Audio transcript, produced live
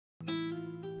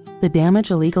The damage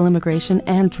illegal immigration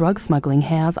and drug smuggling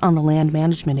has on the land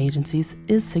management agencies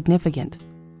is significant.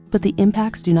 But the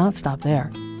impacts do not stop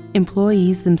there.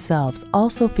 Employees themselves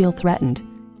also feel threatened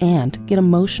and get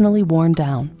emotionally worn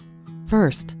down.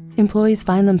 First, employees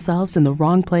find themselves in the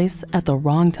wrong place at the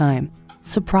wrong time,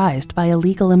 surprised by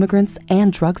illegal immigrants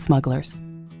and drug smugglers.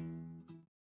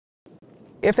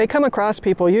 If they come across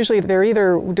people, usually they're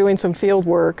either doing some field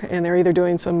work and they're either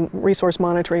doing some resource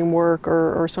monitoring work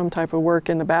or some type of work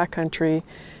in the backcountry,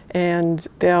 and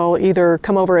they'll either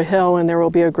come over a hill and there will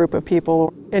be a group of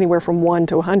people, anywhere from 1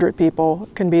 to 100 people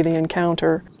can be the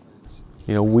encounter.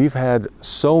 You know, we've had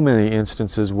so many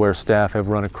instances where staff have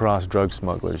run across drug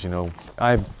smugglers. You know,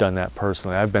 I've done that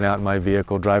personally. I've been out in my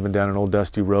vehicle driving down an old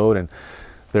dusty road, and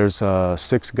there's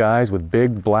 6 guys with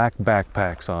big black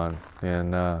backpacks on.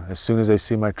 And as soon as they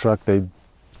see my truck, they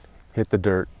hit the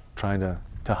dirt trying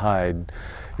to hide.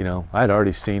 You know, I'd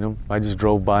already seen them. I just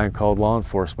drove by and called law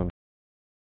enforcement.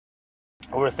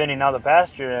 We were thinning out the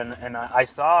pasture, and I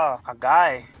saw a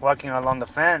guy walking along the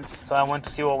fence. So I went to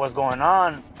see what was going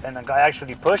on, and the guy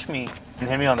actually pushed me and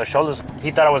hit me on the shoulders. He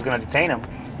thought I was going to detain him.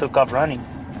 Took off running.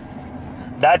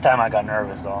 That time I got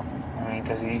nervous, though. I mean,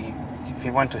 because if he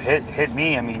went to hit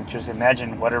me, I mean, just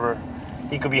imagine whatever.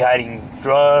 He could be hiding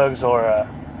drugs or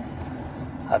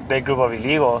a big group of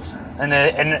illegals.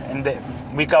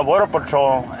 And we got Border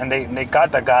Patrol, and they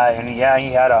got the guy, and yeah,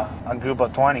 he had a group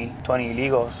of 20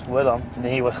 illegals with him,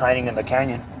 and he was hiding in the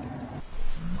canyon.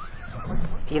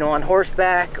 You know, on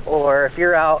horseback, or if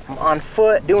you're out on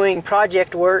foot doing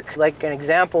project work, like an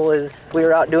example is we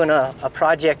were out doing a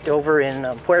project over in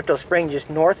Puerto Springs, just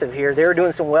north of here. They were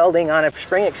doing some welding on a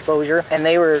spring exposure, and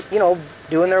they were, you know,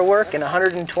 doing their work, and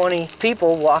 120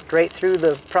 people walked right through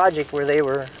the project where they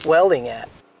were welding at.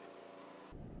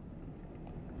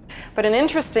 But an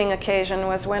interesting occasion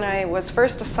was when I was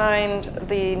first assigned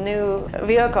the new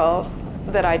vehicle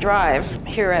that I drive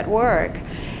here at work,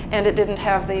 and it didn't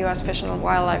have the U.S. Fish and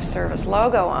Wildlife Service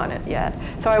logo on it yet.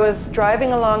 So I was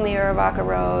driving along the Arivaca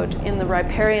Road in the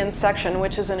riparian section,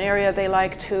 which is an area they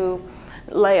like to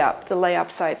the layup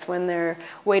sites when they're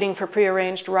waiting for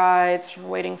prearranged rides,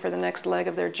 waiting for the next leg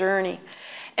of their journey.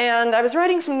 And I was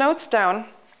writing some notes down,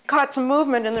 caught some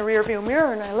movement in the rearview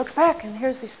mirror, and I looked back, and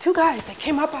here's these 2 guys. They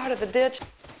came up out of the ditch,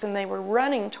 and they were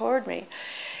running toward me.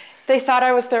 They thought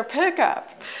I was their pickup.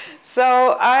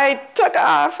 So I took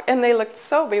off, and they looked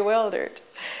so bewildered.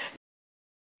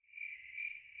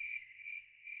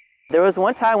 There was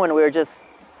one time when we were just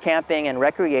camping and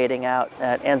recreating out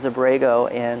at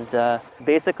Anza-Borrego, and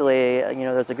basically, you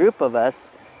know, there's a group of us,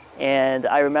 and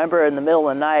I remember in the middle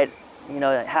of the night, you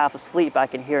know, half asleep, I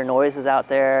can hear noises out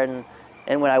there, and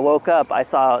when I woke up, I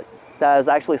saw that I was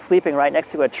actually sleeping right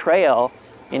next to a trail,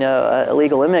 you know, an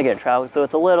illegal immigrant trail. So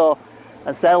it's a little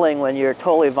unsettling when you're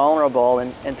totally vulnerable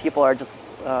and people are just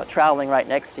traveling right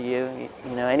next to you.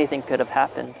 You know, anything could have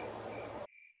happened.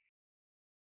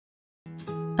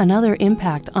 Another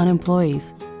impact on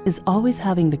employees is always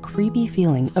having the creepy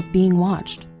feeling of being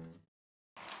watched.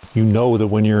 You know that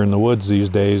when you're in the woods these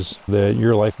days that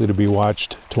you're likely to be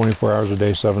watched 24 hours a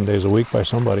day, 7 days a week by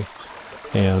somebody.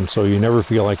 And so you never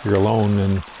feel like you're alone,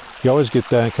 and you always get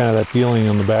that kind of that feeling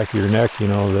on the back of your neck, you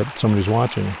know, that somebody's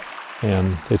watching.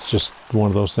 And it's just one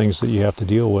of those things that you have to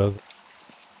deal with.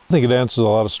 I think it adds a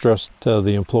lot of stress to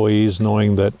the employees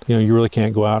knowing that, you know, you really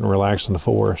can't go out and relax in the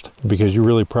forest because you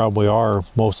really probably are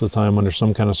most of the time under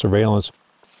some kind of surveillance.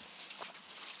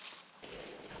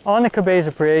 On the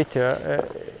Cabeza Prieta,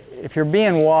 if you're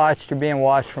being watched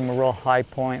from a real high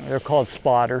point. They're called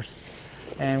spotters,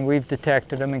 and we've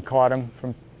detected them and caught them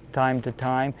from time to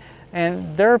time.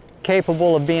 And they're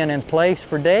capable of being in place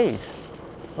for days.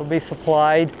 They'll be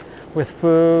supplied with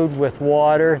food, with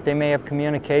water. They may have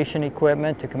communication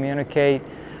equipment to communicate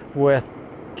with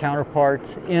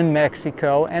counterparts in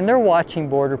Mexico, and they're watching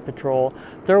Border Patrol.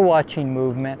 They're watching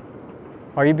movement.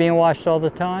 Are you being watched all the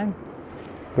time?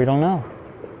 We don't know.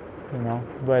 You know,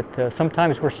 but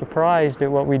sometimes we're surprised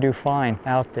at what we do find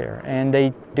out there. And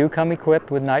they do come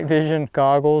equipped with night vision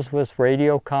goggles with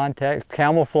radio contacts,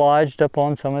 camouflaged up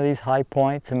on some of these high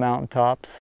points and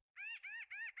mountaintops.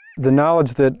 The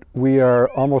knowledge that we are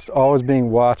almost always being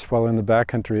watched while in the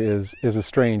backcountry is a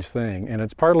strange thing. And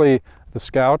it's partly the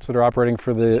scouts that are operating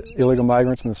for the illegal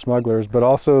migrants and the smugglers, but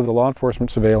also the law enforcement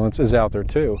surveillance is out there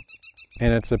too.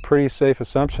 And it's a pretty safe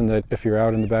assumption that if you're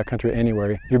out in the backcountry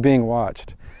anywhere, you're being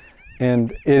watched.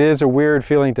 And it is a weird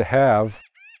feeling to have.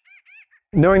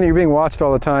 Knowing that you're being watched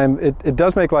all the time, it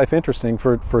does make life interesting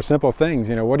for simple things.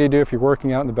 You know, what do you do if you're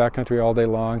working out in the backcountry all day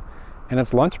long and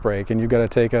it's lunch break and you've got to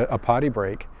take a potty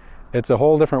break? It's a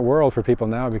whole different world for people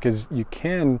now because you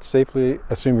can safely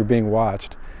assume you're being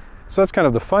watched. So that's kind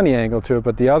of the funny angle to it,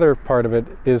 but the other part of it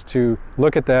is to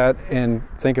look at that and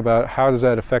think about how does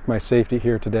that affect my safety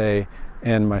here today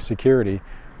and my security.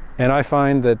 And I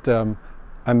find that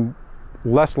I'm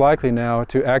less likely now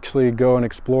to actually go and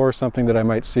explore something that I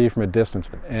might see from a distance.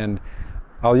 And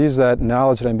I'll use that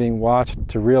knowledge that I'm being watched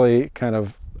to really kind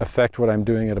of affect what I'm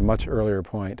doing at a much earlier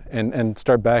point and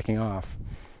start backing off.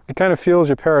 It kind of fuels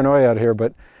your paranoia out here,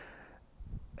 but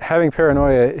having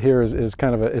paranoia here is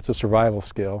kind of it's a survival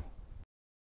skill.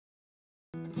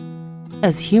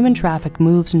 As human traffic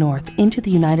moves north into the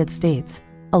United States,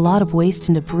 a lot of waste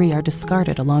and debris are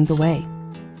discarded along the way,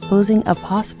 posing a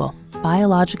possible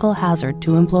biological hazard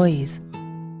to employees.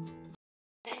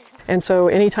 And so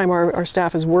anytime our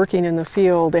staff is working in the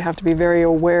field, they have to be very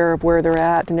aware of where they're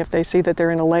at, and if they see that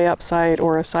they're in a layup site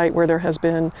or a site where there has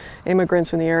been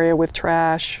immigrants in the area with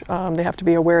trash, they have to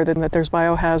be aware that there's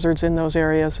biohazards in those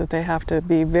areas that they have to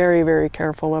be very, very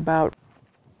careful about.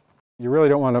 You really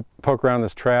don't want to poke around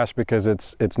this trash because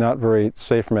it's not very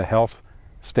safe from a health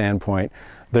standpoint.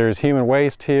 There's human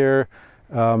waste here.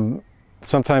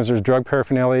 Sometimes there's drug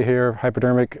paraphernalia here,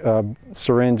 hypodermic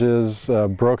syringes,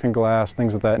 broken glass,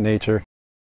 things of that nature.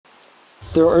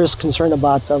 There is concern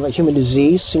about human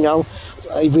disease. You know,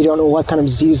 we don't know what kind of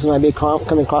disease might be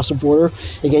coming across the border.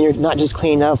 Again, you're not just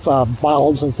cleaning up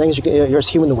bottles and things. There's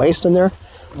human waste in there.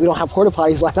 We don't have porta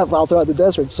potties lined up all throughout the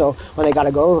desert, so when they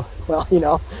gotta go, well, you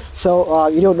know, so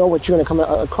you don't know what you're gonna come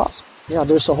across. Yeah,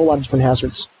 there's a whole lot of different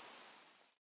hazards.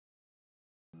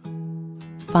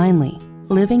 Finally,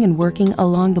 living and working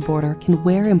along the border can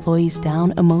wear employees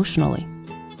down emotionally.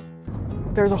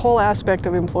 There's a whole aspect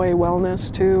of employee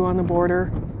wellness too on the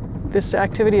border. This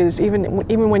activity is even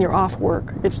when you're off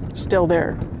work, it's still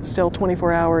there, still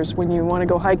 24 hours. When you want to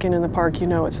go hiking in the park, you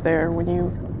know it's there. When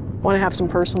you want to have some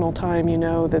personal time, you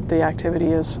know that the activity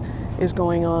is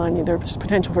going on. There's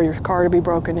potential for your car to be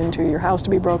broken into, your house to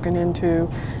be broken into.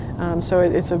 So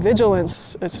it's a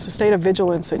vigilance, it's a state of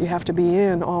vigilance that you have to be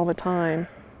in all the time.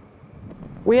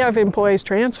 We have employees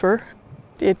transfer.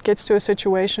 It gets to a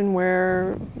situation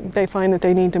where they find that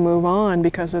they need to move on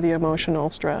because of the emotional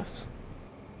stress.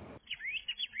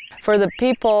 For the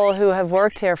people who have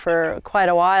worked here for quite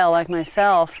a while, like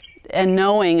myself, and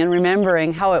knowing and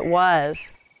remembering how it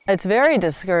was, it's very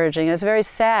discouraging. It's very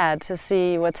sad to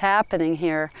see what's happening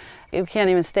here. You can't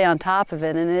even stay on top of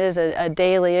it, and it is a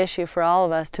daily issue for all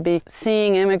of us to be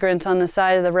seeing immigrants on the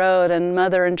side of the road and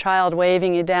mother and child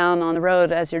waving you down on the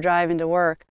road as you're driving to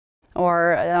work,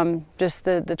 or just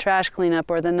the trash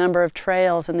cleanup, or the number of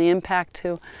trails and the impact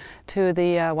to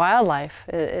the wildlife.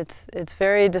 It's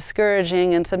very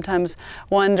discouraging, and sometimes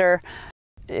wonder,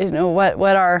 you know,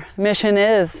 what our mission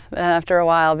is after a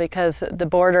while, because the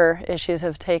border issues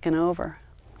have taken over.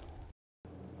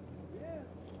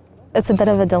 It's a bit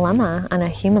of a dilemma on a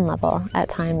human level at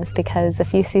times, because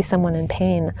if you see someone in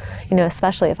pain, you know,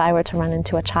 especially if I were to run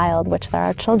into a child, which there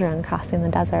are children crossing the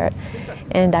desert,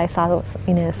 and I saw,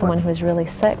 you know, someone who was really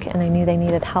sick and I knew they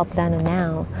needed help then and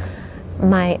now,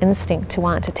 my instinct to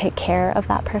want to take care of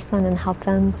that person and help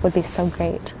them would be so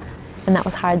great. And that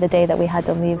was hard the day that we had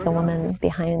to leave the woman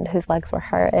behind whose legs were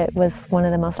hurt. It was one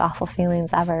of the most awful feelings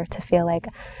ever to feel like,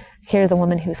 here's a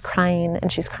woman who's crying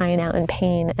and she's crying out in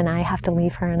pain and I have to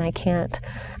leave her and I can't.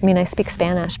 I mean, I speak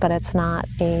Spanish, but it's not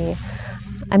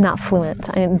I'm not fluent.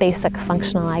 I'm basic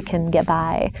functional, I can get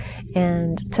by.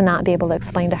 And to not be able to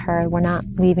explain to her, we're not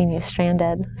leaving you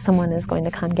stranded, someone is going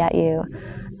to come get you,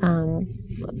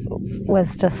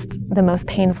 was just the most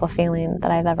painful feeling that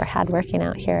I've ever had working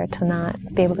out here, to not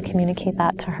be able to communicate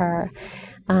that to her.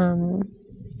 And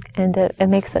it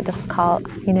makes it difficult,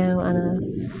 you know,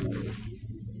 on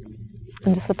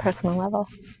just a personal level.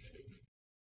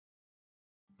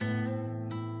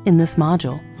 In this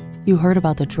module, you heard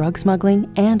about the drug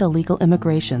smuggling and illegal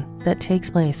immigration that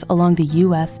takes place along the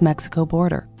U.S.-Mexico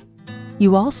border.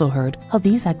 You also heard how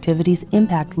these activities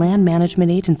impact land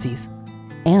management agencies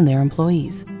and their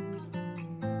employees.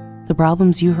 The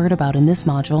problems you heard about in this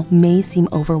module may seem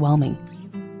overwhelming.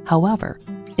 However,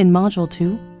 in Module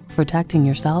 2, Protecting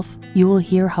Yourself, you will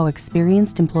hear how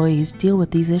experienced employees deal with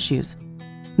these issues,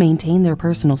 maintain their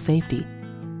personal safety,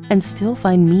 and still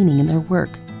find meaning in their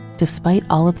work despite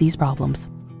all of these problems.